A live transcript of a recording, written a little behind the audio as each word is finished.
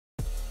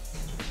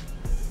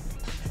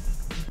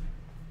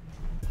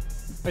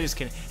I'm just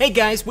kidding. Hey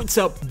guys, what's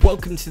up?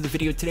 Welcome to the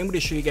video. Today I'm going to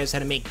show you guys how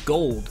to make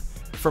gold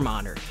from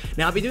honor.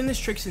 Now I've been doing this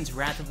trick since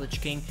Wrath of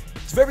Lich King.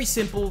 It's very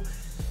simple.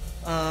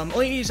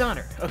 All you need is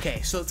honor.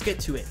 Okay, so let's get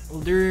to it.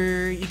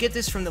 You get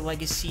this from the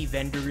legacy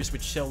vendors,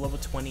 which sell level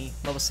 20,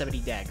 level 70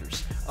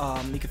 daggers.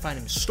 You can find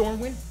them in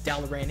Stormwind,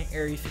 Dalaran,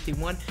 Area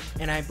 51,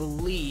 and I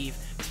believe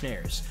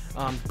Snares.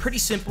 Pretty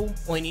simple.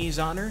 All you need is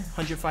honor.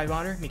 105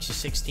 honor makes you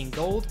 16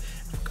 gold.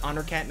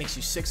 Honor cap makes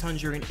you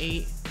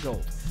 608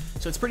 gold.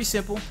 So it's pretty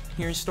simple.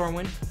 Here in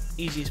Stormwind,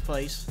 easiest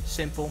place.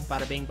 Simple.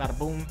 Bada bing, bada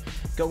boom.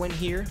 Go in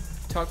here,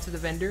 talk to the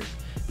vendor.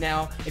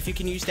 Now, if you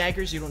can use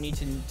daggers, you don't need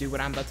to do what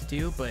I'm about to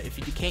do, but if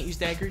you can't use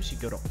daggers, you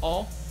go to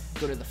all,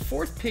 go to the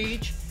 4th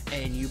page,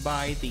 and you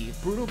buy the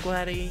Brutal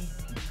Gladiator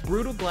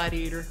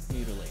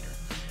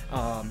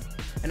Mutilator.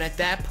 And at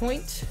that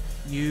point,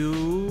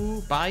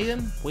 you buy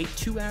them, wait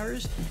 2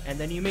 hours, and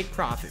then you make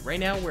profit. Right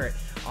now, we're at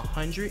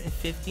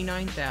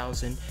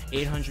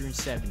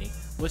 159,870.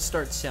 Let's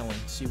start selling,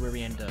 see where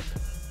we end up.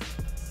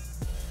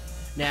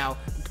 Now,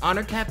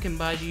 honor cap can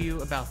buy you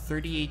about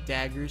 38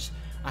 daggers.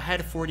 I had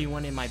a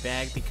 41 in my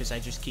bag because I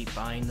just keep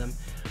buying them,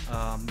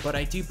 but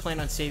I do plan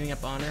on saving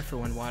up honor for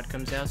when WoD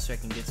comes out so I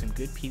can get some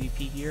good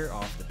PvP gear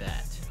off the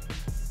bat.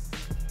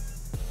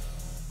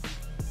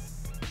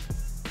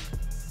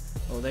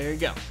 Well, there you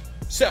go.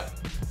 So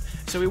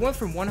we went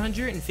from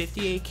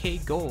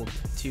 158k gold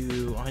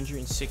to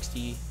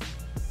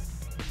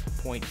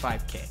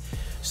 160.5k.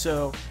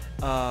 So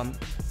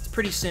it's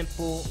pretty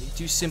simple. You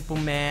do simple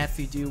math.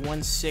 You do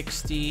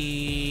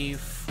 160,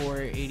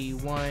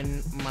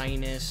 481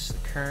 minus the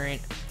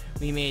current.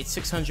 We made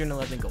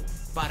 611 gold.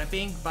 Bada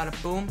bing, bada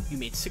boom. You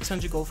made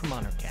 600 gold from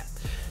honor cap.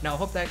 Now I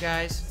hope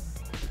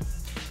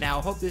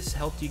this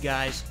helped you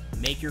guys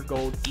make your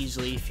gold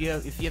easily. If you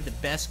have the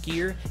best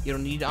gear, you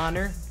don't need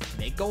honor,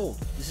 make gold.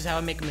 This is how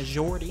I make a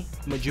majority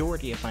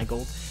of my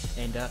gold.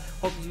 And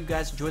hope you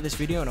guys enjoyed this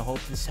video, and I hope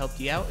this helped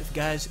you out. If you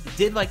guys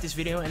did like this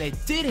video and it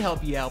did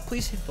help you out,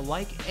 please hit the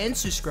like and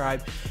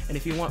subscribe. And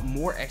if you want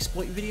more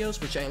exploit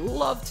videos, which I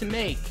love to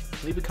make,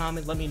 leave a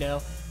comment, let me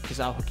know, because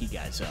I'll hook you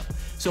guys up.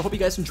 So hope you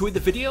guys enjoyed the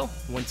video.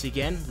 Once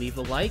again, leave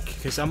a like,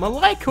 because I'm a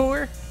like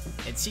whore.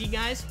 And see you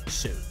guys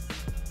soon.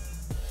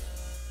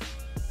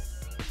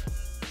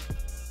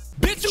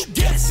 Bitch, you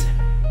guess it.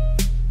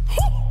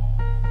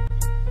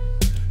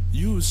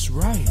 You was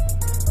right.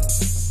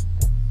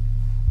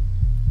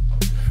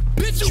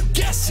 Bitch, you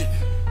guess it.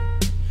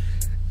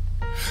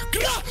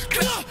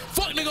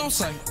 Fuck nigga on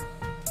sight.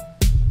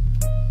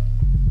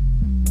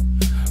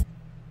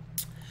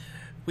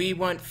 We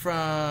went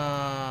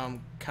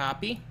from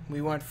copy.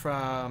 We went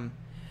from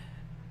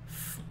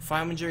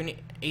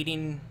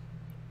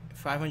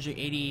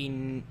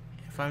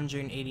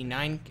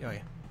 589. Oh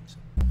yeah.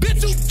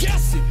 Bitch, you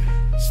guess it.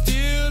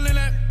 Still in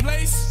that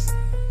place.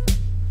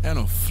 And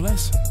I'm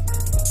flexing.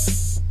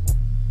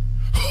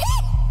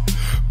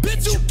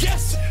 Bitch, you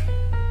guess it.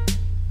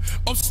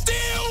 I'm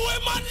still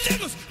with my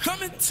niggas.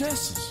 Come and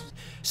test us.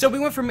 So we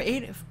went from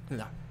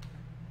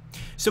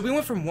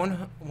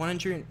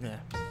 100.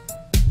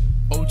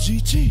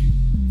 OGG.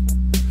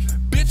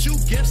 Bitch, you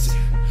guess it.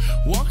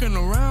 Walking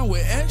around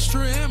with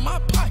extra in my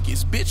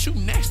pockets. Bitch, you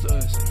next to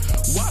us.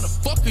 Why the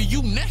fuck are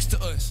you next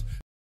to us?